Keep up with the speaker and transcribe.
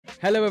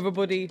Hello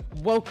everybody,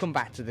 welcome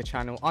back to the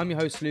channel. I'm your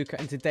host Luca,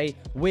 and today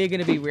we're going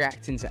to be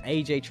reacting to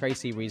AJ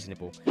Tracey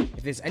Reasonable.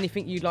 If there's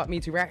anything you'd like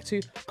me to react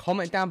to,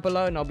 comment down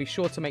below and I'll be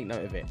sure to make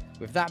note of it.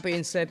 With that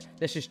being said,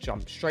 let's just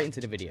jump straight into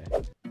the video.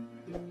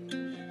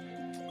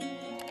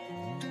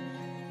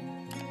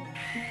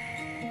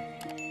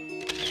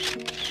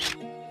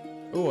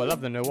 Oh, I love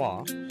the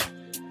noir.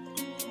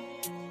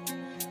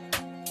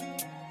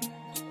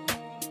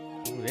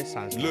 Oh, this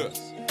sounds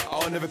nice.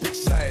 I'll never pick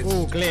sides.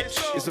 Oh, glitch.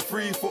 It's a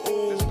free for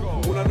all.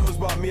 All I know is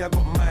about me, I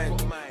got mine.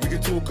 We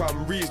can talk,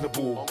 I'm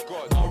reasonable.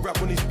 I'll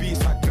rap on these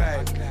beats, I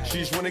glide. She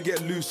just wanna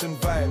get loose and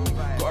vibe.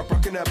 Got a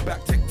brock in her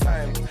back, take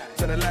time.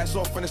 Turn the lights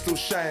off and it still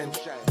shine.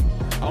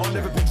 I'll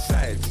never pick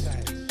sides.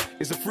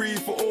 It's a free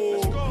for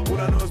all.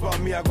 All I know is about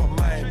me, I got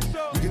mine.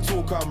 We can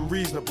talk, I'm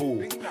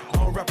reasonable.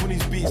 I'll rap on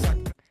these beats,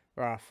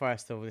 Right,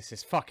 first of all, this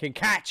is fucking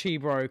catchy,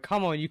 bro.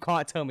 Come on, you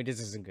can't tell me this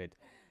isn't good.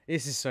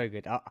 This is so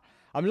good.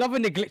 I'm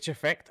loving the glitch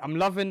effect. I'm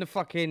loving the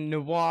fucking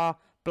noir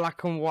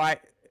black and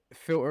white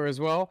filter as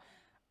well.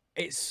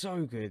 It's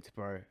so good,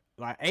 bro.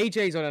 Like,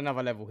 AJ's on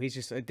another level. He's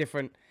just a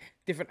different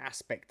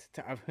aspect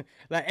to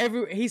like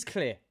he's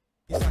clear.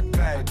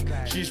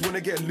 She just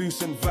wanna get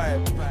loose and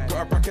vibe.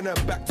 Got a brack in her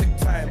back, take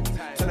time.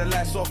 Turn the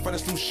lights off and it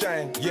still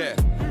shine. Yeah,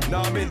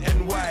 now I'm in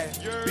NY.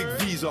 Big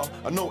Visa,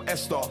 I know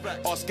Esther.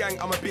 Ask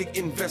gang, I'm a big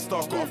investor.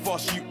 Got a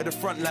fast shoot at the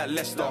front like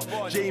Leicester.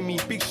 Jamie,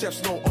 big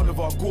chefs know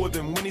Oliver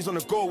Gordon when he's on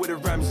the go with a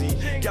Ramsey.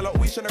 Gal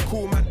always tryna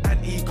call man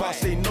auntie. Can't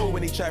say no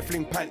when he try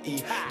fling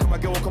panty. Got my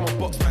girl come on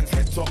box man's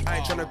head top. I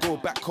ain't tryna go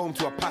back home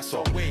to a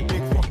passer.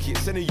 Big rocket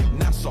sending you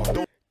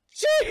NASA.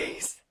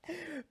 Jeez.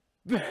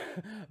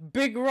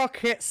 Big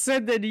rocket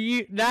sending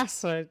you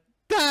NASA.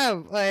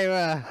 Damn,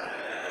 like,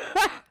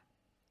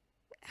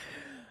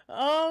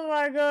 oh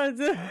my god.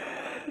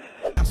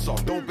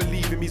 Don't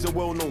believe him, he's a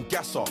well-known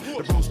gasser.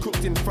 The bros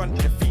cooked in front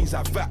of the fiends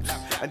like vaps.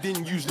 And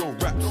didn't use no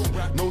raps.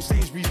 No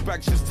Sainsbury's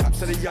bags, just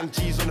taps of the young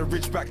G's on the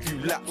ridgeback few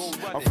laps.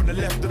 I'm from the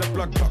left of the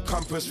blood clot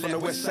compass, from the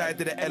west side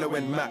of the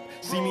LON map.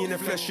 See me in the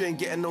flesh, you ain't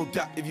getting no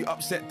dap. If you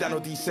upset Dan or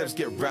D-Sevs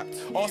get wrapped.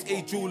 Ask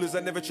A jewelers, I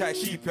never try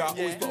cheap out.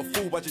 Always got a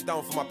full budget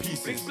down for my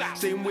pieces.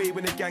 Same way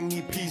when the gang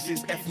need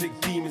pieces. Ethnic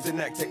demons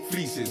and act tech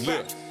fleeces.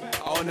 Look,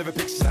 I'll never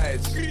pick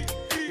sides.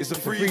 It's a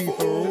free for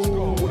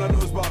all. All I know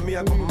is about me,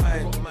 I got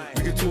mine.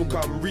 We can talk,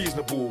 I'm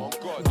reasonable.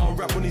 I'll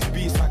rap on these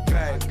beats, I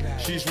glide.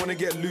 She just wanna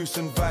get loose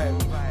and vibe.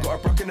 Got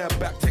a brock in her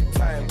back, take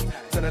time.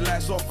 Turn the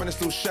lights off and it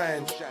still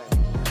shine.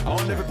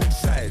 I'll never pick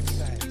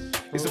sides.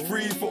 It's a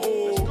free for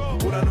all.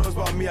 All I know is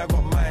about me, I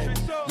got mine.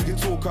 We can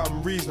talk,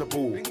 I'm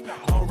reasonable.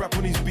 I'll rap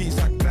on these beats,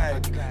 I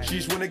glide. She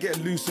just wanna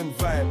get loose and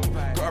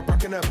vibe. Got a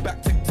brock in her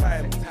back, take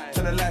time.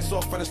 Turn the lights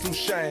off and it still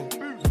shine.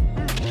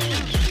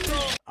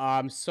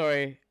 I'm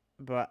sorry,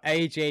 but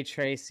AJ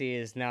Tracey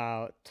is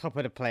now top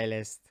of the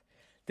playlist.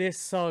 This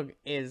song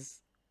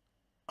is,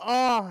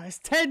 oh, it's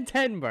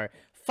 10-10, bro.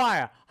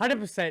 Fire,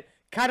 100%,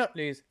 cannot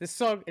lose. This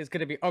song is going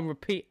to be on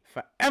repeat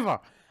forever.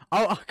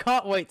 I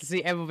can't wait to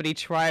see everybody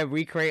try and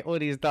recreate all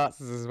these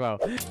dances as well.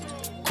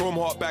 Chrome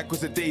heart back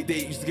was a day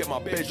date. Used to get my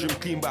bedroom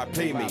clean by a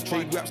playmate.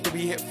 Trade raps to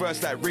be hit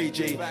first like Ray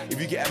J.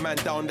 If you get a man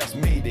down, that's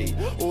Mayday.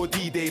 Or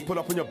D-Day, pull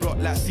up on your block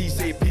like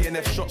C-Say.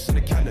 PNF shots in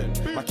the cannon.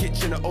 My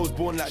kitchen at O's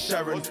born like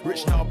Sharon.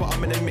 Rich now, but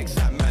I'm in a mix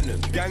like Manon.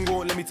 Gang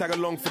won't let me tag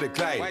along for the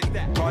glide.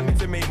 Can't need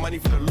to make money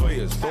for the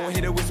lawyers. Don't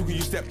hear the whistle when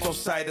you stepped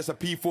offside. That's a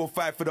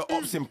P45 for the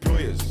ops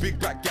employers. Big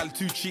black gal,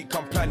 too cheap,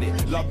 come plan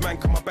it. Love man,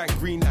 come my bank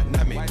green like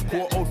Namek.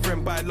 Caught old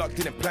friend by luck,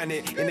 didn't plan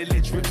it. In the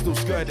lich rip, still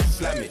skirt and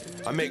slam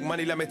it. I make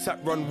money like me tap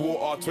run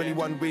water.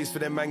 21 ways for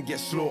them man get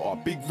slaughter.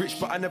 Big rich,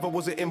 but I never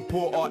was an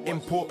importer.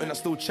 Important, I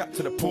still chat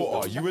to the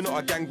porter. You were not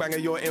a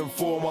gangbanger, you're an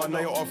informer. Now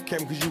you're off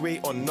chem cause you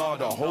ain't on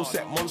nada. Whole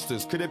set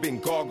monsters, could have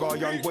been gaga.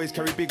 Young boys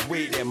carry big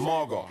weight, they're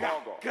maga.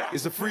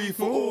 It's a free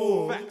for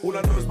all. All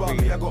I know is about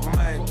me, I got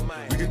mine.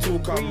 We can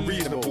talk, I'm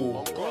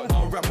reasonable.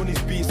 I'll rap on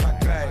these beats, I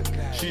glide.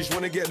 She just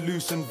wanna get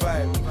loose and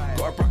vibe.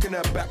 Got a brock in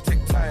her back,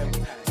 take time.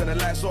 Turn the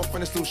lights off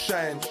and it still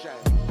shine.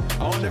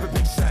 I'll never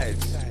pick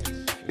sides.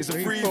 It's a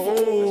free for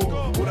all.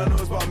 All I know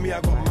is about me,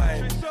 I got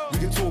mine. We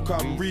can talk,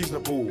 I'm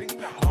reasonable.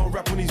 I'll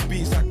rap on these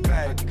beats, I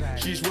glide.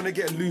 She just wanna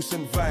get loose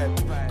and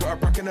vibe. Got a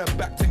brack in her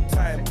back, take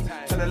time.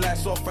 Turn the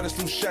lights off and it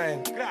still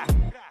shine. Yo,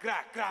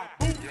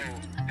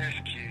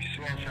 SQ,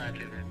 swell side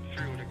living.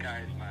 Free all the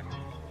guys, man.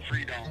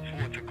 3 down,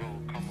 4 to go.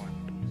 Come on.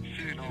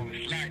 Soon over,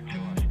 slide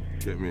to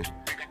us. Get me.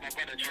 Pick up my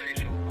brother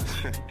Tracey.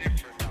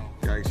 Different now.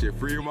 Gang shit,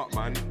 free him up,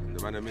 man.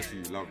 The man that miss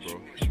you, love,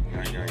 bro.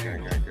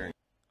 Gang.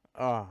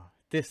 Oh,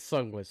 this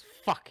song was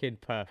fucking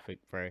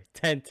perfect, bro.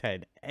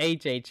 10-10.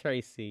 AJ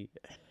Tracey.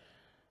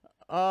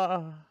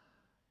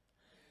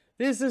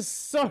 This is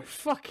so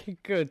fucking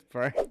good,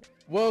 bro.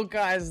 Well,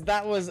 guys,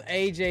 that was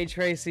AJ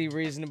Tracey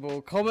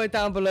Reasonable. Comment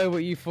down below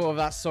what you thought of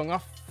that song. I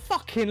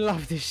fucking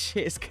love this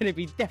shit. It's going to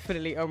be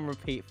definitely on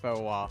repeat for a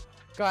while.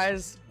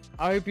 Guys,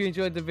 I hope you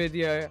enjoyed the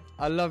video.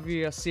 I love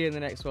you. I'll see you in the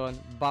next one.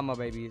 Bye, my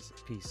babies.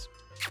 Peace.